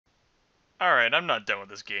Alright, I'm not done with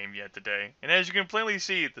this game yet today. And as you can plainly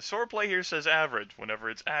see, the swordplay here says average whenever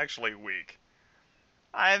it's actually weak.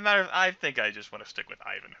 I think I just want to stick with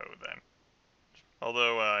Ivanhoe then.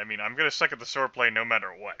 Although, I mean, I'm gonna suck at the swordplay no matter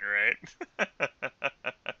what, right?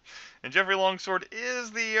 And Jeffrey Longsword is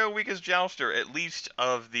the weakest jouster, at least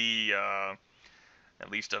of the, at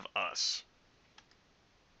least of us.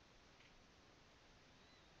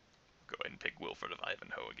 Go ahead and pick Wilfred of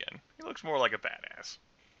Ivanhoe again. He looks more like a badass.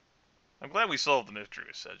 I'm glad we solved the mystery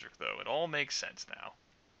with Cedric, though. It all makes sense now.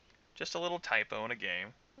 Just a little typo in a game.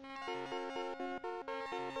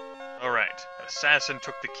 Alright, assassin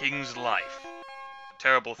took the king's life. A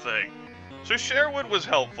terrible thing. So Sherwood was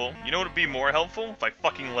helpful. You know what would be more helpful? If I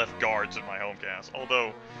fucking left guards in my home castle.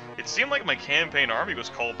 Although, it seemed like my campaign army was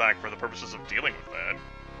called back for the purposes of dealing with that.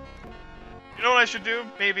 You know what I should do?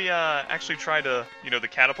 Maybe, actually try to, the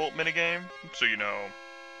catapult minigame. So,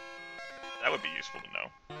 that would be useful to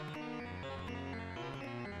know.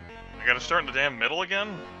 I gotta start in the damn middle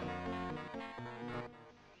again?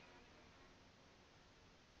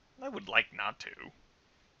 I would like not to.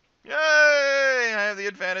 Yay! I have the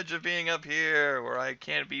advantage of being up here, where I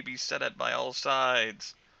can't be beset at by all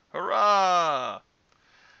sides. Hurrah!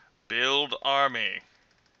 Build army.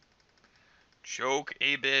 Choke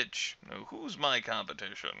a bitch. Now, who's my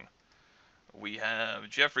competition? We have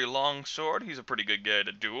Jeffrey Longsword. He's a pretty good guy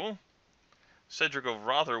to duel. Cedric of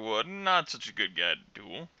Rotherwood. Not such a good guy to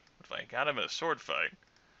duel. If I got him in a sword fight.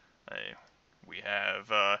 We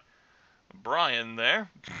have, Brian there.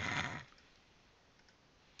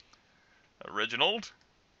 Reginald.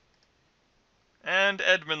 And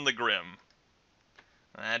Edmund the Grim.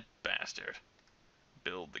 That bastard.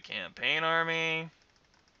 Build the campaign army.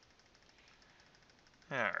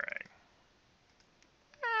 Alright.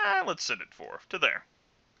 Let's send it to there.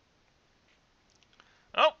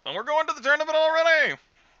 Oh, and we're going to the tournament already!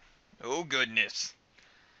 Oh, goodness.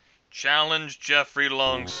 Challenge Jeffrey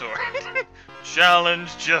Longsword.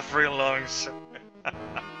 Challenge Jeffrey Longsword.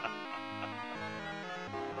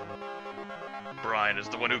 Brian is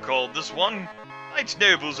the one who called this one. Knights,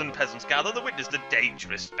 nobles, and peasants gather to witness the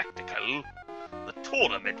dangerous spectacle. The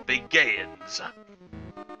tournament begins.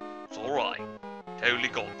 It's alright. Totally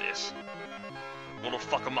got this. Gonna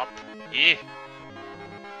fuck 'em up, yeah?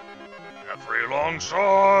 Jeffrey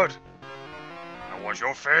Longsword! That was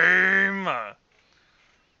your fame!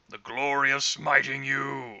 The glory of smiting you!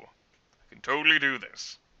 I can totally do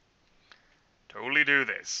this. Totally do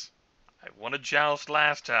this. I won a joust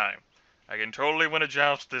last time. I can totally win a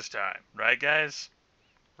joust this time. Right, guys?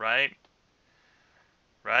 Right?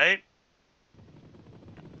 Right?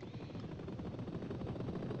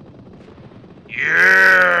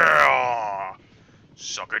 Yeah!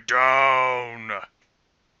 Suck it down!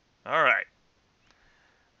 Alright.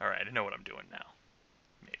 Alright, I know what I'm doing now.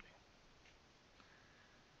 Maybe.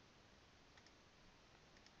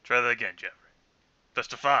 Try that again, Jeffrey.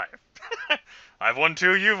 Best of 5. I've won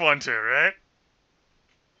 2, you've won 2, right?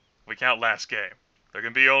 We count last game. There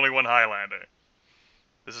can be only one Highlander.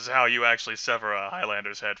 This is how you actually sever a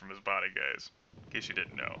Highlander's head from his body, guys. In case you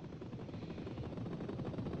didn't know.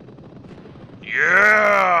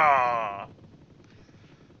 Yeah!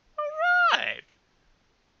 Alright!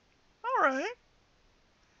 Alright.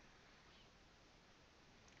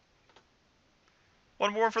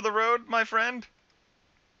 One more for the road, my friend?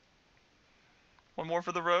 One more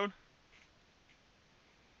for the road?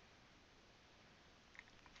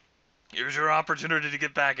 Here's your opportunity to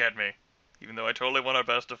get back at me. Even though I totally won our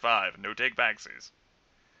best of 5. No take backsies.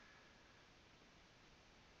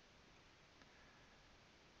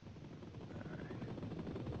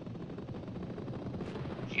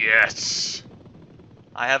 Yes!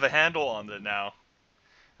 I have a handle on it now.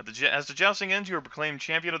 As the jousting ends, you are proclaimed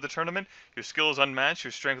champion of the tournament. Your skill is unmatched,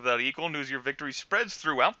 your strength without equal. News of your victory spreads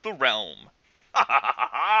throughout the realm. Ha ha ha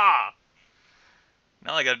ha!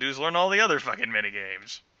 Now all I gotta do is learn all the other fucking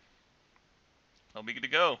minigames. I'll be good to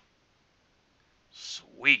go.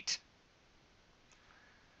 Sweet.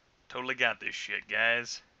 Totally got this shit,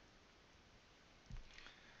 guys.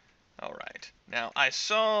 Alright. Now, I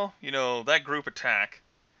saw, that group attack.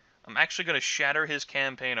 I'm actually going to shatter his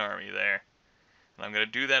campaign army there. And I'm going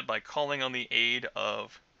to do that by calling on the aid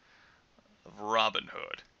of Robin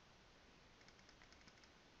Hood.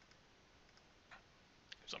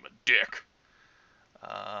 Because I'm a dick.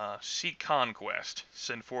 Seek Conquest.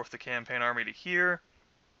 Send forth the campaign army to here.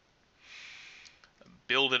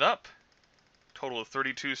 Build it up. Total of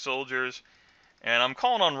 32 soldiers. And I'm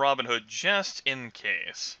calling on Robin Hood just in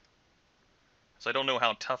case. So I don't know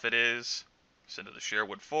how tough it is. Send to the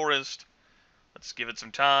Sherwood Forest. Let's give it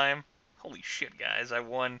some time. Holy shit, guys. I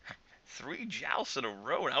won 3 jousts in a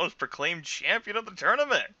row, and I was proclaimed champion of the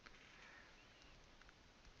tournament.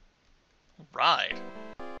 Right.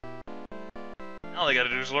 All I gotta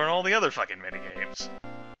do is learn all the other fucking minigames.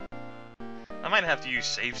 I might have to use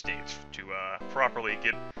save states to properly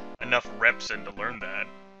get enough reps in to learn that.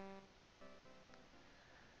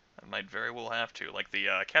 I might very well have to, like the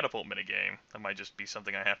catapult minigame. That might just be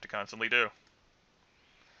something I have to constantly do.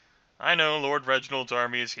 I know Lord Reginald's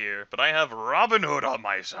army is here, but I have Robin Hood on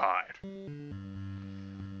my side.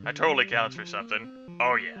 That totally counts for something.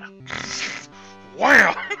 Oh yeah.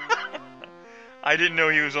 Wow! I didn't know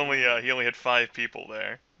he only had 5 people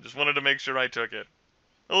there. Just wanted to make sure I took it.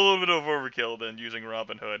 A little bit of overkill then, using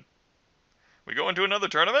Robin Hood. We go into another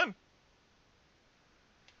tournament?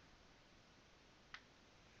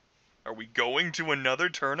 Are we going to another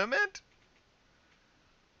tournament?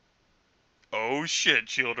 Oh shit,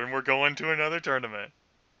 children, we're going to another tournament.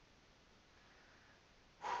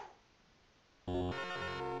 Alright.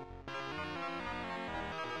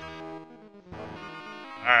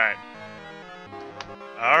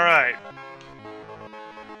 Alright.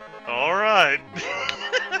 Alright.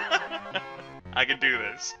 I can do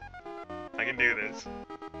this. I can do this.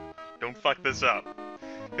 Don't fuck this up.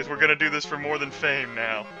 Because we're gonna do this for more than fame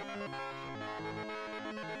now.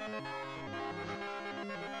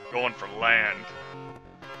 Going for land.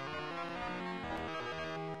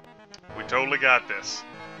 We totally got this.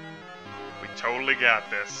 We totally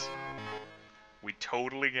got this. We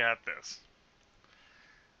totally got this.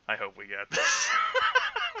 I hope we got this.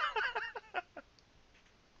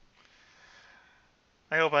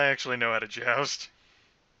 I hope I actually know how to joust.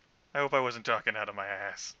 I hope I wasn't talking out of my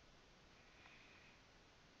ass.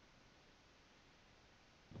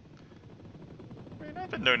 I mean,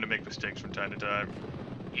 I've been known to make mistakes from time to time.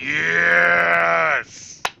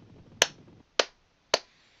 Yes!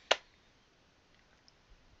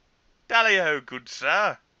 Tally-ho, good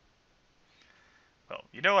sir. Well,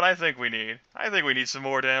 you know what I think we need? I think we need some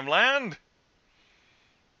more damn land.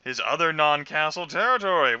 His other non-castle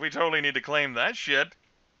territory. We totally need to claim that shit.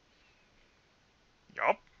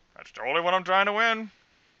 Yup, that's totally what I'm trying to win. And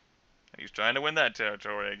he's trying to win that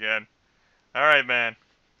territory again. Alright, man.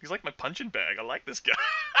 He's like my punching bag. I like this guy.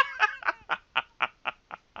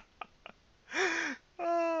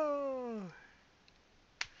 Oh.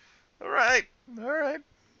 Alright, alright.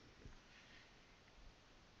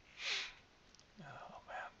 Oh,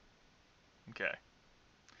 man. Okay.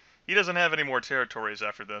 He doesn't have any more territories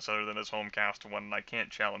after this other than his home cast one, and I can't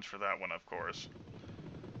challenge for that one, of course.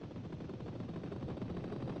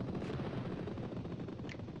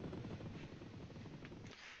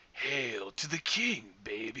 Hail to the king,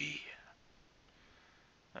 baby!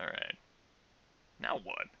 Alright. Now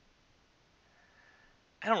what?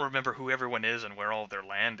 I don't remember who everyone is and where all of their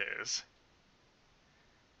land is.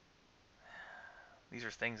 These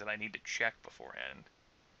are things that I need to check beforehand.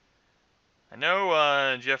 I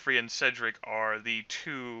know Geoffrey and Cedric are the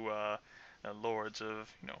 2 lords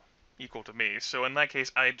of, equal to me. So in that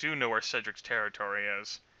case, I do know where Cedric's territory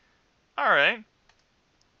is. Alright.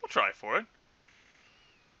 We'll try for it.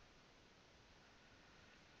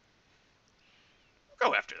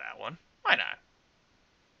 We'll go after that one. Why not?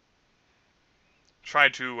 Try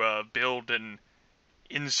to build an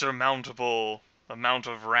insurmountable amount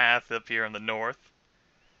of wrath up here in the north.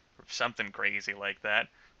 Or something crazy like that.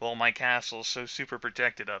 Well, my castle's so super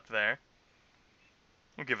protected up there.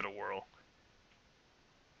 We'll give it a whirl.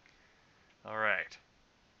 Alright.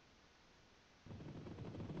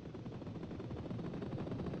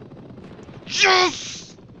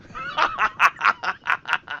 Yes!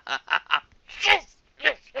 Yes! Yes!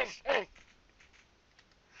 Yes! Yes!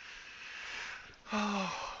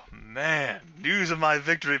 Oh, man. News of my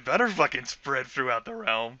victory better fucking spread throughout the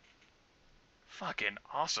realm. Fucking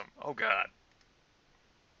awesome. Oh, God.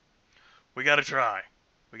 We gotta try.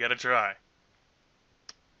 We gotta try.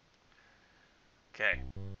 Okay.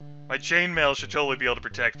 My chainmail should totally be able to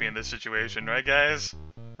protect me in this situation, right, guys?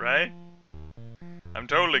 Right? I'm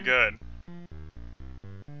totally good.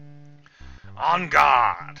 On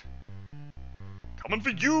guard! Coming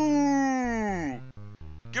for you!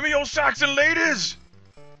 Give me your Saxon ladies!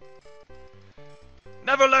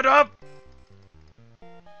 Never let up!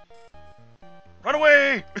 Run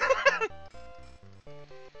away!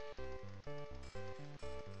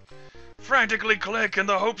 Frantically click in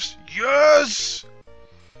the hopes... Yes!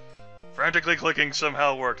 Frantically clicking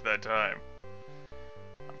somehow worked that time.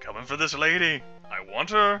 I'm coming for this lady. I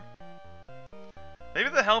want her. Maybe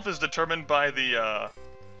the health is determined by the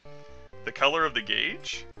color of the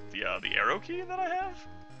gauge? The arrow key that I have?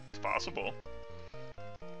 It's possible.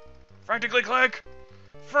 Frantically click!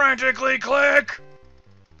 Frantically click!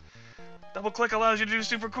 Double click allows you to do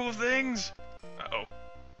super cool things. Uh-oh.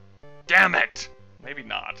 Damn it! Maybe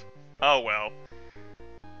not. Oh well.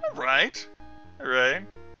 Alright. Alright.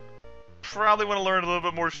 Probably want to learn a little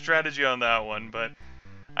bit more strategy on that one, but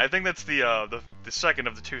I think that's the second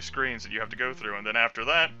of the 2 screens that you have to go through, and then after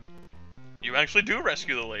that, you actually do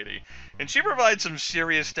rescue the lady, and she provides some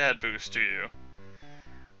serious stat boost to you.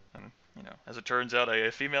 And, you know, as it turns out,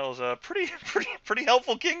 a female is a pretty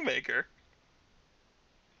helpful kingmaker.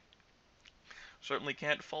 Certainly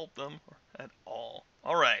can't fault them at all.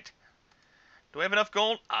 All right, do I have enough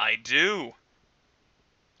gold? I do.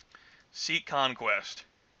 Seek conquest.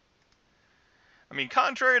 I mean,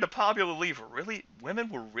 contrary to popular belief, women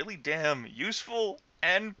were really damn useful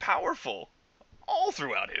and powerful all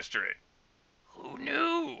throughout history. Who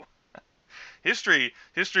knew? History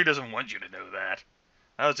doesn't want you to know that.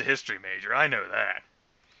 I was a history major, I know that.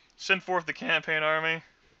 Send forth the campaign army.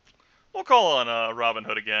 We'll call on Robin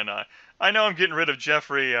Hood again. I know I'm getting rid of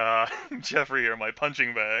Jeffrey, Jeffrey or my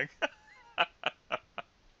punching bag.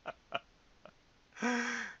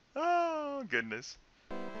 Oh, goodness.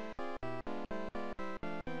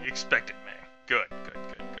 You expected me. Good.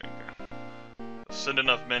 Send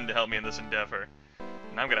enough men to help me in this endeavor.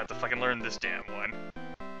 And I'm gonna have to fucking learn this damn one.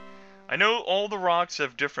 I know all the rocks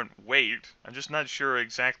have different weight. I'm just not sure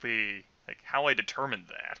exactly, like, how I determined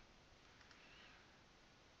that.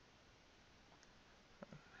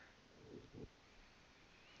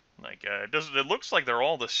 Like, it looks like they're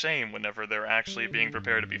all the same whenever they're actually being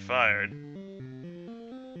prepared to be fired.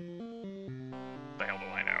 The hell do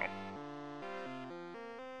I know?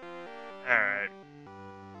 Alright.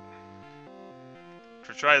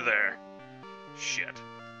 Try there. Shit.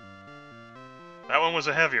 That one was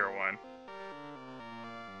a heavier one.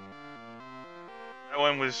 That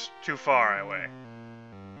one was too far away.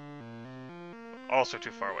 Also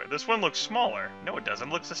too far away. This one looks smaller. No, it doesn't.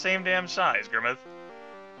 It looks the same damn size, Grimith.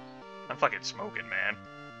 I'm fucking smoking, man.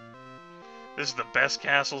 This is the best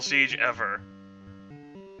castle siege ever.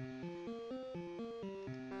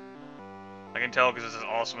 I can tell because it's as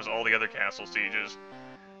awesome as all the other castle sieges.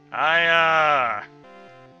 I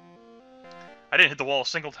didn't hit the wall a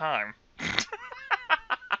single time.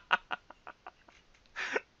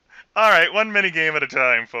 Alright, one minigame at a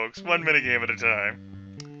time, folks. One minigame at a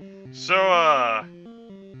time. So, I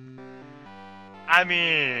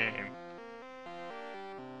mean...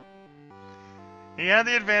 he had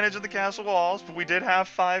the advantage of the castle walls, but we did have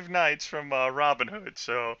 5 knights from Robin Hood,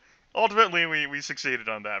 so ultimately we succeeded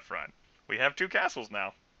on that front. We have 2 castles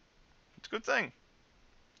now. It's a good thing.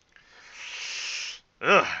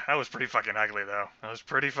 Ugh, that was pretty fucking ugly, though. That was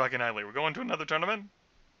pretty fucking ugly. We're going to another tournament?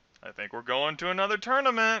 I think we're going to another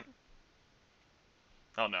tournament.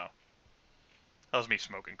 Oh, no. That was me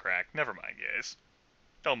smoking crack. Never mind, guys.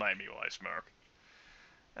 Don't mind me while I smoke.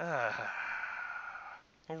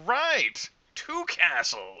 Alright! 2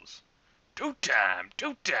 castles! 2 time!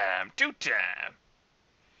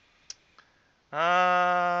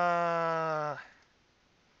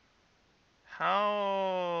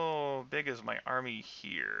 How big is my army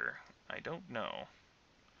here? I don't know.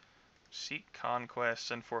 Seek conquest,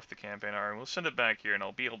 send forth the campaign army. We'll send it back here and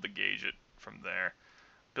I'll be able to gauge it from there.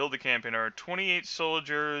 Build the campaign army. 28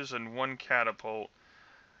 soldiers and 1 catapult.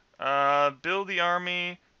 Build the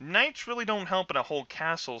army. Knights really don't help in a whole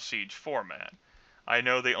castle siege format. I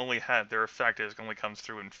know they only had their effect only comes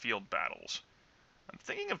through in field battles. I'm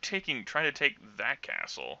thinking of trying to take that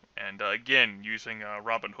castle, and again using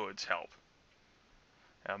Robin Hood's help.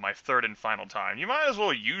 My 3rd and final time. You might as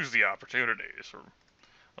well use the opportunities, or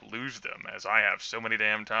lose them, as I have so many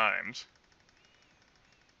damn times.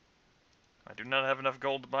 I do not have enough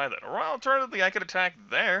gold to buy that. Or alternatively, I could attack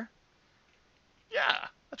there. Yeah,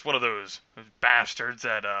 that's one of those bastards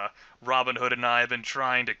that Robin Hood and I have been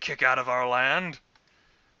trying to kick out of our land.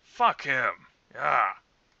 Fuck him. Yeah.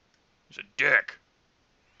 He's a dick.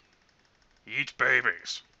 He eats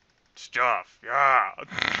babies. Stuff. Yeah.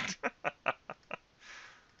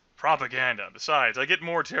 Propaganda. Besides, I get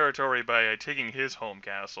more territory by taking his home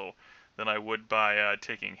castle than I would by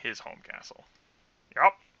taking his home castle.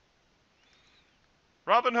 Yup.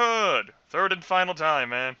 Robin Hood! 3rd and final time,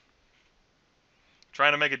 man.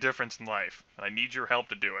 Trying to make a difference in life, and I need your help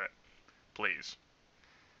to do it. Please.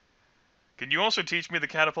 Can you also teach me the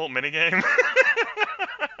catapult minigame?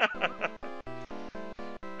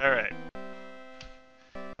 Alright.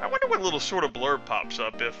 I wonder what little sort of blurb pops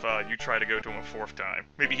up if you try to go to him a 4th time.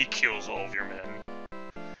 Maybe he kills all of your men.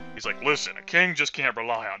 He's like, listen, a king just can't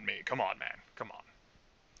rely on me. Come on, man. Come on.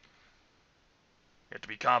 You have to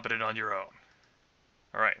be competent on your own.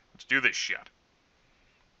 Alright, let's do this shit.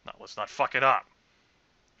 No, let's not fuck it up.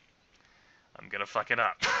 I'm gonna fuck it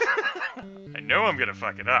up. I know I'm gonna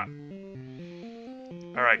fuck it up.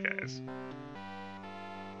 Alright, guys.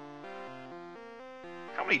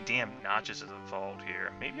 How many damn notches is involved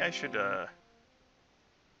here? Maybe I should,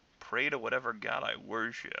 pray to whatever god I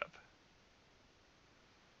worship.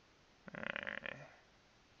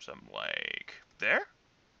 Some, like, there?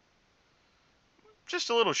 Just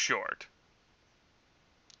a little short.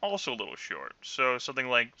 Also a little short. So, something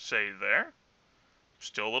like, say, there?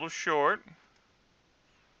 Still a little short.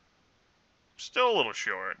 Still a little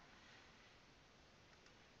short.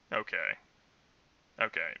 Okay.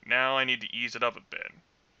 Okay, now I need to ease it up a bit.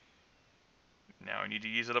 Now I need to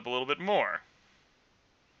ease it up a little bit more.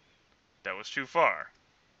 That was too far.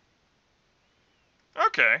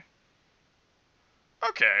 Okay.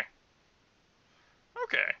 Okay.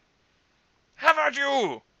 Okay. How about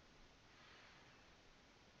you?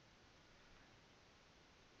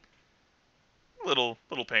 Little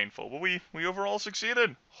painful, but we overall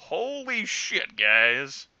succeeded. Holy shit,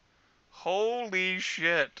 guys. Holy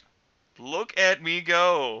shit. Look at me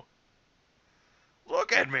go.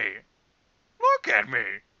 Look at me. Look at me.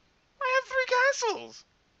 I have 3 castles.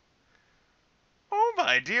 Oh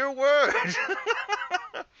my dear word.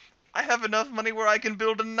 I have enough money where I can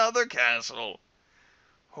build another castle.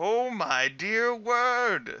 Oh my dear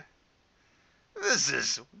word. This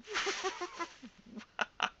is...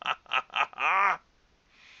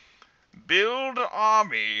 Build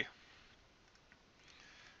army.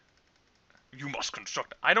 You must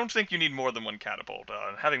construct... I don't think you need more than 1 catapult.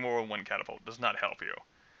 Having more than 1 catapult does not help you.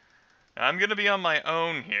 I'm gonna be on my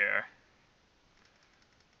own here.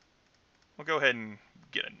 We'll go ahead and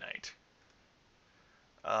get a knight.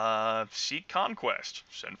 Seek conquest.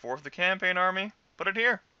 Send forth the campaign army. Put it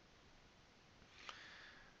here.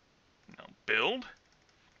 Now build.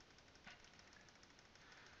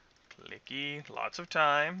 Clicky lots of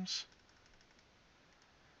times.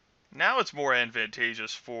 Now it's more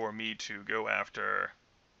advantageous for me to go after...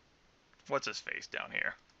 What's his face down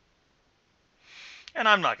here? And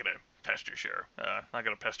I'm not gonna pester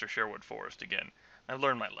Sherwood Forest again. I've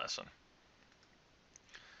learned my lesson.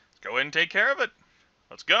 Let's go ahead and take care of it.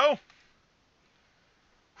 Let's go.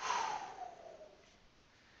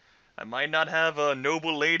 I might not have a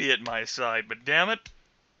noble lady at my side, but damn it,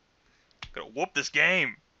 gotta whoop this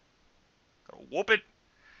game. Gotta whoop it.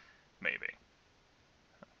 Maybe.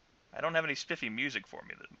 I don't have any spiffy music for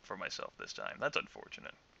myself this time. That's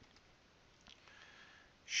unfortunate.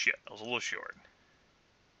 Shit, that was a little short.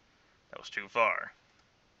 That was too far.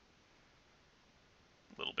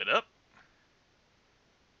 A little bit up.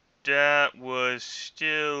 That was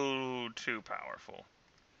still too powerful.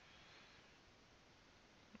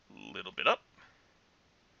 A little bit up.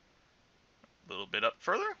 A little bit up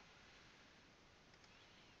further.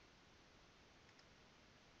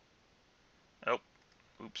 Oh,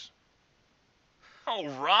 oops.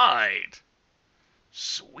 Alright!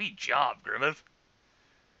 Sweet job, Grimith.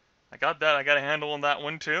 I got that. I got a handle on that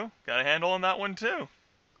one, too. Got a handle on that one, too.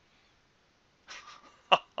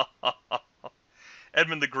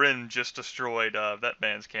 Edmund the Grim just destroyed that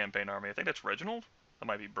man's campaign army. I think that's Reginald? That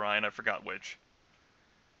might be Brian. I forgot which.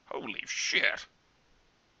 Holy shit.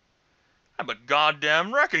 I'm a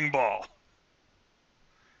goddamn wrecking ball.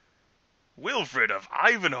 Wilfred of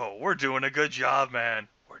Ivanhoe, we're doing a good job, man.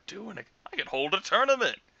 I could hold a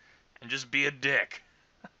tournament and just be a dick.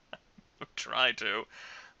 Try to.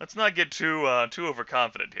 Let's not get too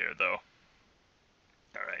overconfident here, though.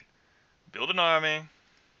 Alright. Build an army.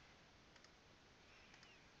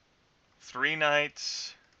 3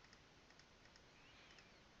 knights.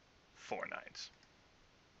 4 knights.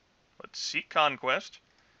 Let's seek conquest.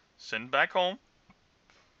 Send back home.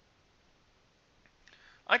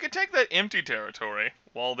 I could take that empty territory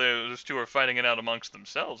while those 2 are fighting it out amongst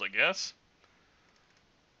themselves, I guess.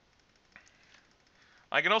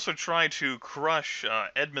 I can also try to crush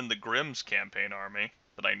Edmund the Grim's campaign army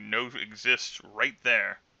that I know exists right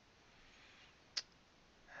there.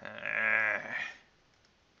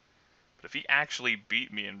 But if he actually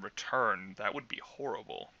beat me in return, that would be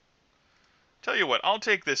horrible. Tell you what, I'll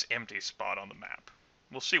take this empty spot on the map.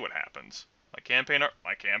 We'll see what happens.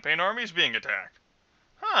 My campaign army's being attacked.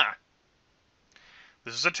 Huh.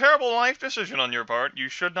 This is a terrible life decision on your part. You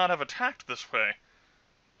should not have attacked this way.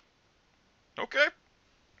 Okay.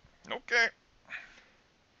 Okay.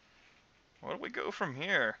 Where do we go from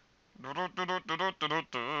here?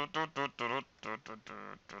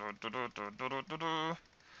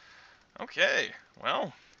 Okay,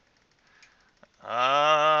 well,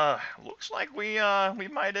 looks like we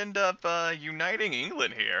might end up uniting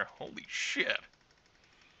England here. Holy shit!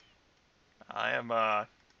 I am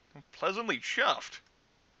pleasantly chuffed.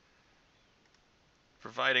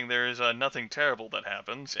 Providing there is nothing terrible that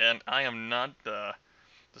happens, and I am not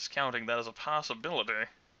discounting that as a possibility.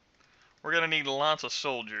 We're gonna need lots of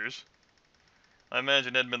soldiers. I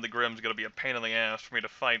imagine Edmund the Grim's gonna be a pain in the ass for me to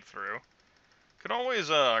fight through. Could always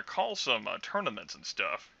call some tournaments and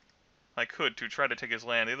stuff. I could to try to take his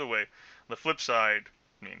land. Either way, on the flip side,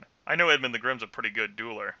 I mean, I know Edmund the Grim's a pretty good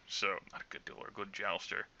dueler, so not a good dueler, a good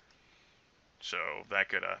jouster. So that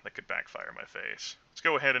could backfire in my face. Let's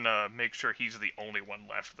go ahead and make sure he's the only one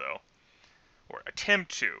left, though, or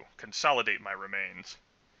attempt to consolidate my remains.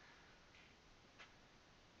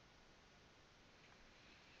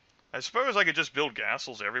 I suppose I could just build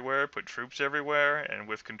castles everywhere, put troops everywhere, and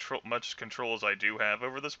with much control as I do have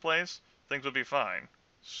over this place, things would be fine.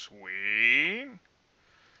 Sweet.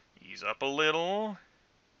 Ease up a little.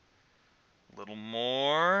 A little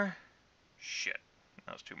more. Shit.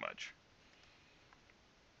 That was too much.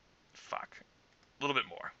 Fuck. A little bit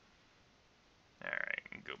more.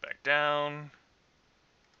 Alright, go back down.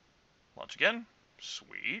 Launch again.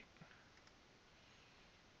 Sweet.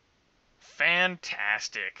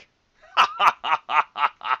 Fantastic.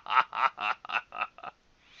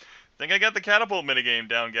 Think I got the catapult minigame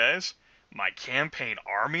down, guys. My campaign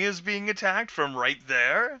army is being attacked from right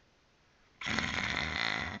there?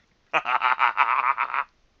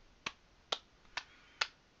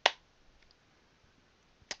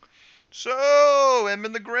 So,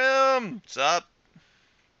 Edmund the Grim, what's up?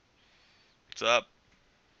 What's up?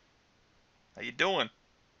 How you doing?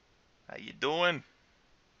 How you doing?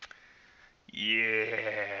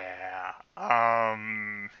 Yeah.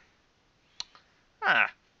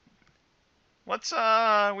 Let's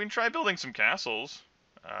we can try building some castles.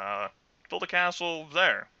 Build a castle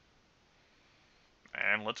there.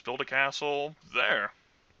 And let's build a castle there.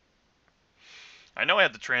 I know I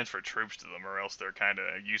have to transfer troops to them, or else they're kind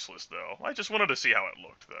of useless, though. I just wanted to see how it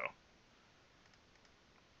looked, though.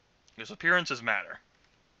 Because appearances matter.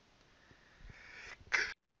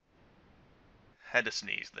 Had to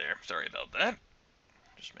sneeze there. Sorry about that.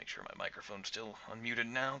 Just make sure my microphone's still unmuted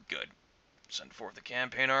now. Good. Send forth the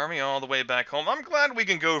campaign army all the way back home. I'm glad we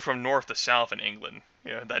can go from north to south in England.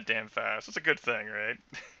 Yeah, that damn fast. It's a good thing, right?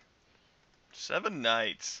 7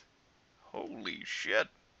 nights. Holy shit.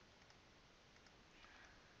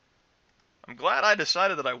 I'm glad I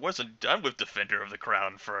decided that I wasn't done with Defender of the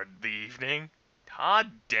Crown for the evening.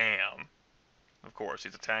 God damn. Of course,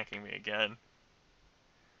 he's attacking me again.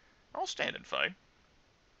 I'll stand and fight.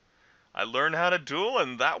 I learned how to duel,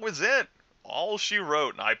 and that was it. All she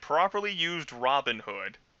wrote, and I properly used Robin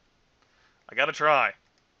Hood. I gotta try.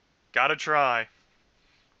 Gotta try.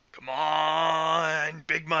 Come on!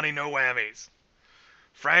 Big money, no whammies.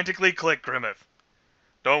 Frantically click, Grimith.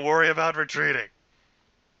 Don't worry about retreating.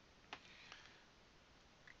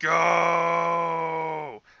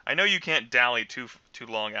 Go! I know you can't dally too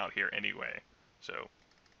long out here anyway, so.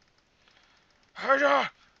 Hiya!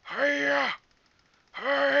 Hiya!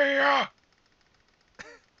 Hiya!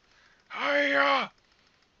 Hiya!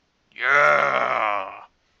 Yeah!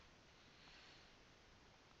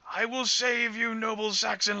 I will save you, noble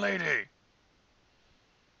Saxon lady!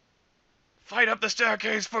 Fight up the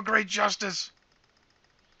staircase for great justice!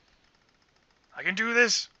 I can do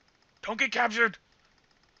this! Don't get captured!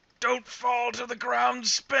 Don't fall to the ground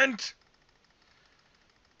spent!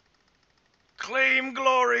 Claim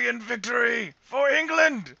glory and victory for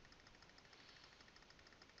England!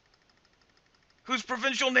 Whose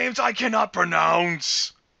provincial names I cannot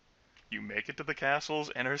pronounce! You make it to the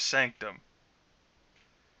castle's inner sanctum.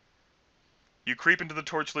 You creep into the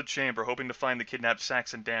torchlit chamber, hoping to find the kidnapped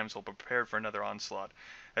Saxon damsel, prepared for another onslaught.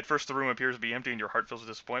 At first, the room appears to be empty, and your heart fills with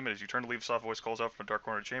disappointment. As you turn to leave, a soft voice calls out from a dark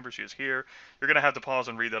corner of the chamber. She is here. You're going to have to pause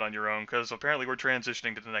and read that on your own, because apparently we're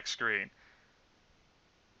transitioning to the next screen.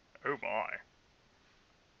 Oh my.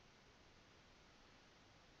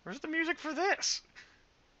 Where's the music for this?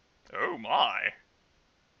 Oh my.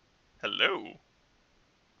 Hello.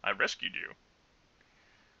 I rescued you.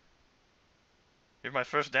 You're my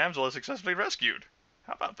first damsel I successfully rescued.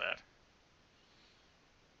 How about that?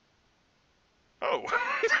 Oh.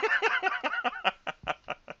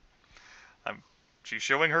 She's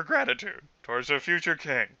showing her gratitude towards her future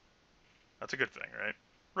king. That's a good thing, right?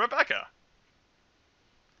 Rebecca.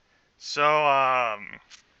 So, I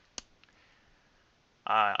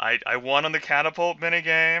won on the catapult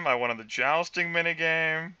minigame. I won on the jousting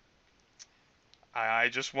minigame. I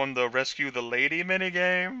just won the rescue the lady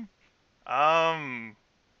minigame. I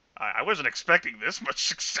wasn't expecting this much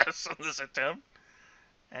success on this attempt.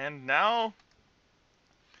 And now,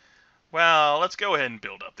 well, let's go ahead and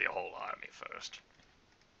build up the whole army first.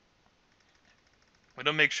 We're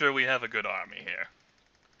gonna make sure we have a good army here.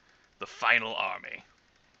 The final army.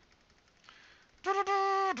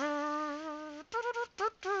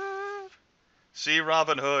 See,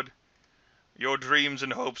 Robin Hood, your dreams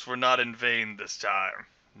and hopes were not in vain this time.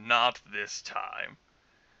 Not this time.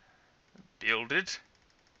 Build it.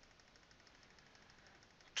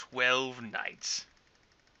 12 knights.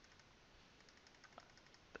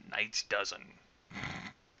 The knight's dozen.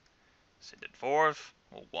 Send it forth.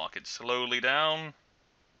 We'll walk it slowly down.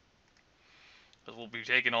 Because we'll be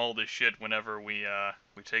taking all this shit whenever we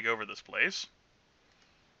take over this place.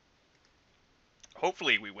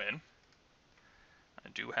 Hopefully we win. I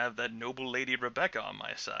do have that noble lady Rebecca on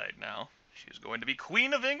my side now. She's going to be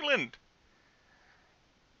Queen of England.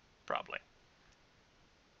 Probably.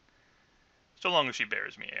 So long as she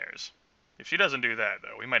bears me heirs. If she doesn't do that,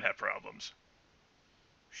 though, we might have problems.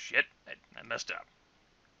 Shit, I messed up.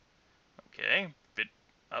 Okay, bit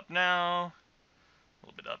up now. A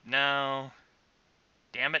little bit up now.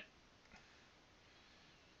 Damn it.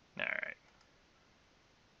 Alright.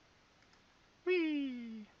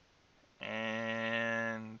 Whee!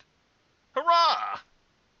 And... hurrah!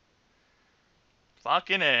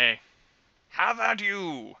 Fucking A. Have at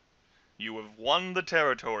you! You have won the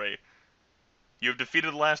territory. You have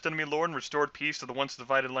defeated the last enemy lord and restored peace to the once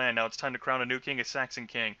divided land. Now it's time to crown a new king, a Saxon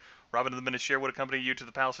king. Robin of the Minute Sherwood accompany you to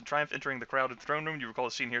the palace in triumph, entering the crowded throne room. You recall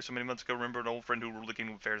a scene here so many months ago. Remember an old friend who ruled the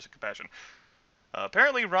kingdom with fairness and compassion.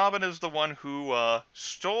 Apparently, Robin is the one who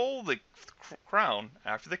stole the crown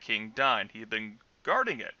after the king died. He had been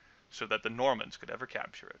guarding it so that the Normans could ever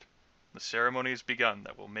capture it. The ceremony has begun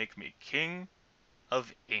that will make me king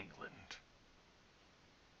of England.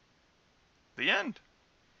 The end.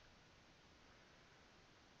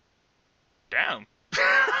 Down.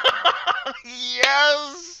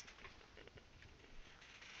 Yes!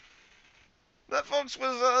 That, folks,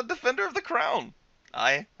 was a defender of the crown.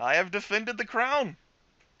 I have defended the crown.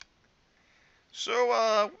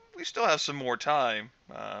 So, we still have some more time.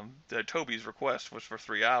 Toby's request was for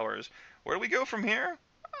 3 hours. Where do we go from here?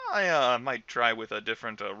 I might try with a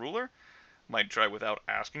different ruler. Might try without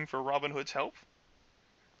asking for Robin Hood's help.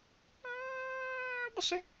 We'll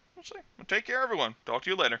see. We'll see. Well, take care, everyone. Talk to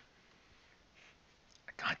you later.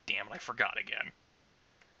 God damn it, I forgot again.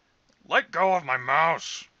 Let go of my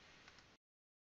mouse.